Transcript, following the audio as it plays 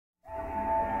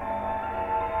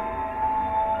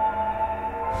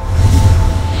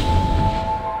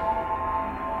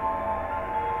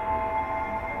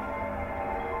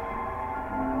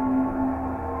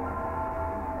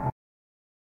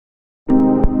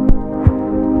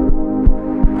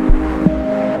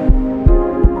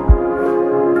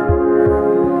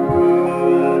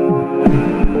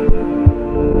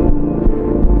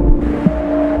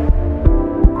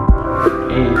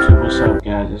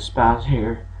guys, Spaz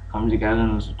here. Come to you guys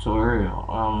in this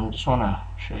tutorial. Just wanna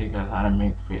show you guys how to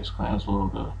make FaZe Clan's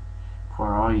logo.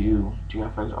 For all you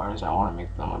GFX artists, I wanna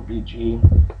make them a BG.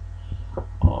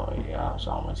 Oh yeah,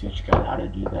 so I'm gonna teach you guys how to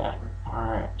do that.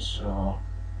 Alright, so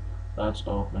let's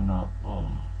open up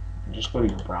just go to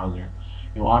your browser.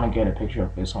 You wanna get a picture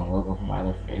of FaZe Clan Logo from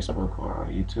either Facebook or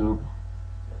YouTube.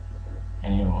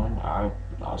 Anyone.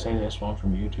 I'll say this one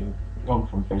from YouTube.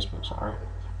 From Facebook, sorry.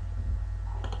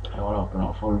 I want to open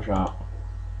up Photoshop.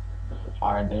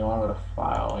 Alright, then you want to go to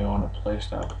File. You want to place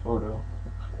that photo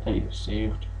that you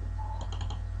saved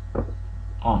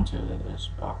onto this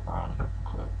background.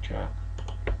 Click check.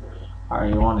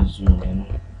 Alright, you want to zoom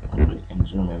in. You can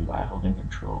zoom in by holding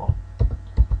Control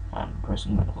and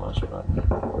pressing the plus button.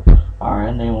 Alright,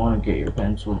 and then you want to get your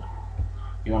pencil.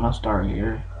 You want to start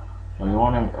here. So you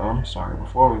want to,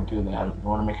 before we do that, you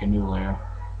want to make a new layer.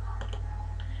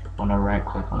 You want to right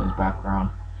click on this background.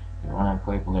 You want to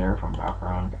click layer from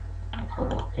background and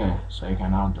click OK. So you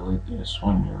can now delete this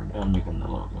when you're done making the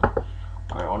logo.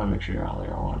 Alright, I want to make sure you're on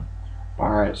layer 1.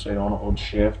 Alright, so you want to hold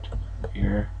shift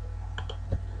here.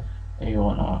 Then you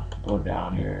want to go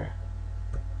down here.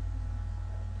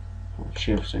 Hold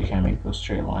shift so you can make those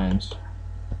straight lines.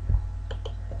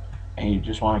 And you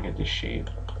just want to get the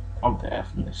shape of the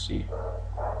F and the C.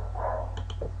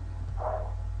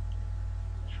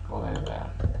 Just go like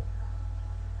that.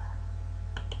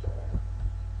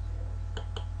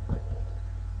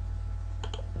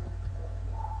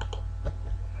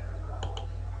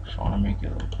 Just want to make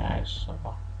it look nice. So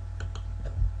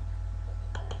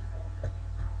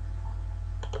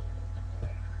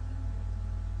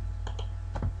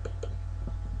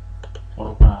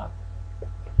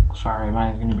sorry,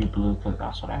 mine's gonna be blue because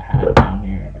that's what I had down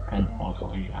here. Depending on what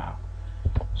color you have.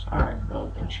 Sorry, but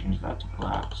we can change that to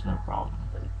black. It's no problem.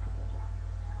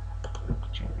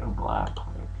 Change it to black.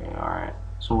 Okay, alright.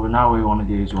 So now what we want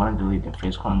to do is you want to delete the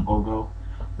FaZe Clan logo,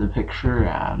 the picture,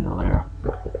 and the layer.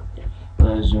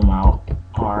 Let's zoom out.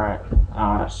 Alright,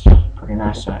 now that's pretty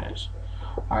nice size.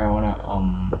 Alright, I want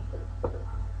to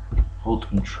hold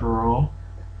Control,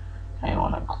 and you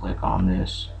want to click on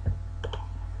this.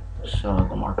 So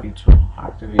the marquee tool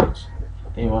activates.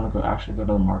 Then you want to go to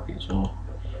the marquee tool.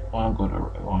 You want to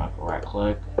go right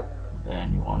click.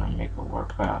 Then you want to make a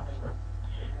work path.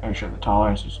 Make sure the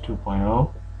tolerance is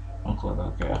 2.0 and click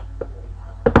OK.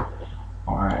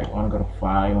 Alright, you want to go to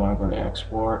File. You want to go to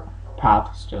Export.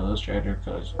 Paths to Illustrator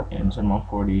because in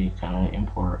 140 you can only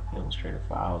import Illustrator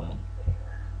files.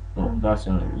 And that's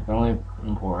the only, you can only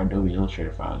import Adobe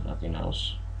Illustrator files, nothing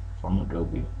else from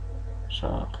Adobe.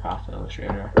 So path to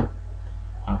Illustrator.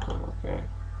 And click OK.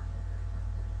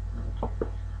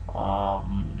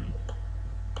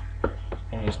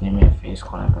 And just name it FaZe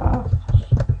Clan path.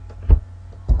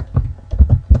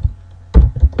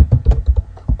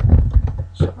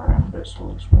 Sorry, I'm a bit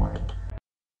slow this morning.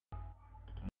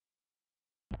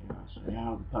 So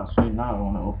yeah, the path. So now I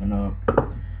want to open up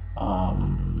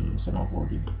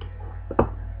 740.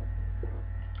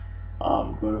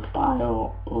 Go to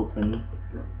File, Open.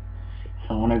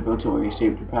 I want to go to where you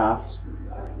saved your paths,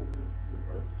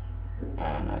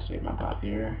 and I saved my path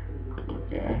here.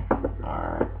 Okay,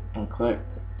 alright, and click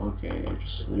OK.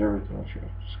 Just leave everything sure.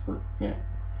 Just click OK.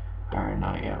 Alright,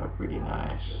 now you have a pretty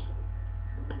nice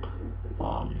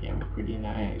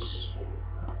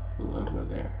logo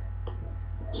there.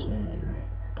 So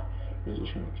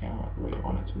position the camera the way you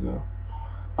want it to go.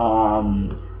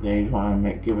 Yeah, you want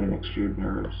to give it an extrude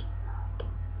nerves.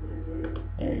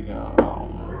 There you go.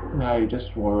 Now you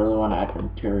just really want to add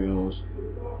materials.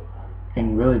 You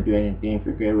can really do anything if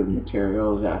you're good with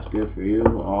materials. That's good for you.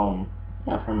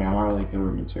 Yeah, for me, I'm not really good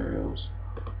with materials,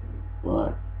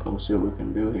 but we'll see what we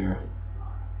can do here.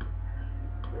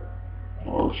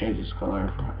 We'll change this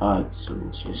color. So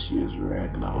let's just use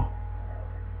red now.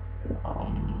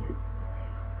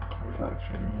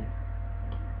 Reflection.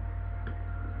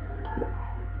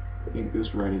 I think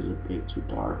this red is a bit too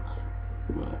dark,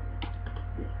 but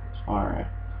alright.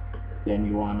 Then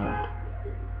you wanna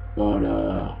go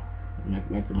to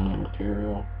make another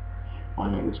material. I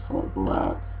wanna make this color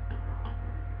black.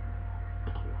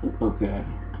 Okay.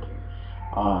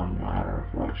 Add a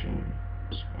reflection.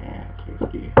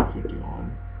 50,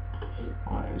 51. I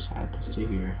just had this to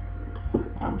here.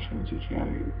 I'm just gonna teach you how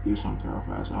to do something real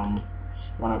fast.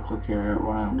 When I click here,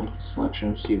 when I make the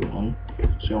selection of C1,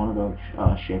 so you want to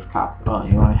go shift cap.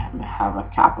 You want to have a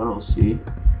capital C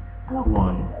and a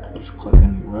 1. Just click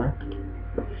anywhere,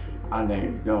 and there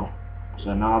you go.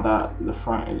 So now that the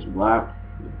front is black,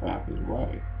 the back is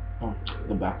white. Oh,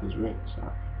 the back is red.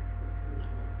 Sorry.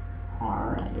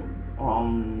 Alright.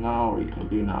 Now what you can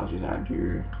do now is just add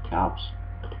your caps.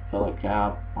 fillet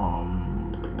cap,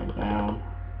 bring it down,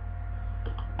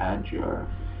 add your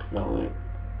fillet,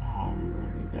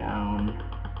 bring it down,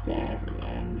 then at the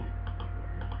end,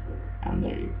 and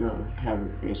there you go. You have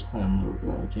your FaZe Clan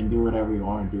logo. You can do whatever you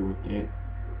want to do with it.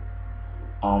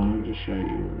 Let me just show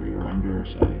you your render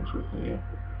settings quickly.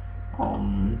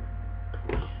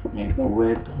 Make the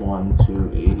width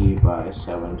 1280 by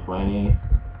 720,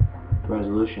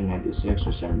 resolution 96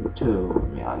 or 72. I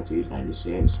mean, I like to use 96.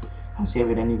 You can save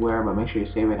it anywhere, but make sure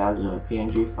you save it as a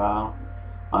PNG file.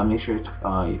 Make sure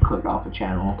you click off the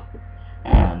channel,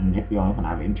 and if you only can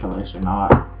have interlace or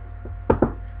not.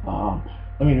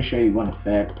 Let me just show you one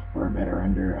effect for a better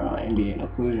render, ambient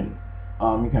occlusion.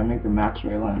 You can make the max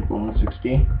ray length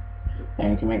 160,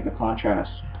 and you can make the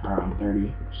contrast around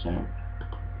 30%.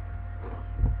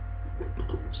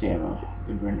 So you have a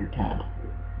good render time.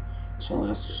 So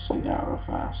let's see that real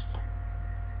fast.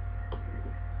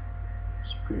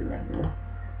 It's pre-render.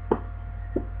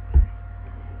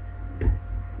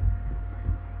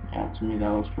 Yeah, to me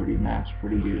that looks pretty nice,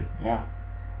 pretty good. Yeah.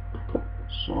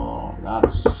 So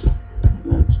that's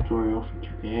the tutorial for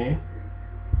today.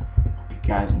 Hope you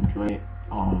guys enjoyed it.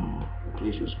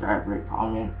 Please subscribe, rate,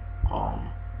 comment.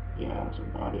 Yeah, that's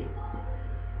about it.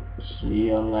 See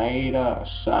you later,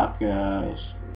 suckers.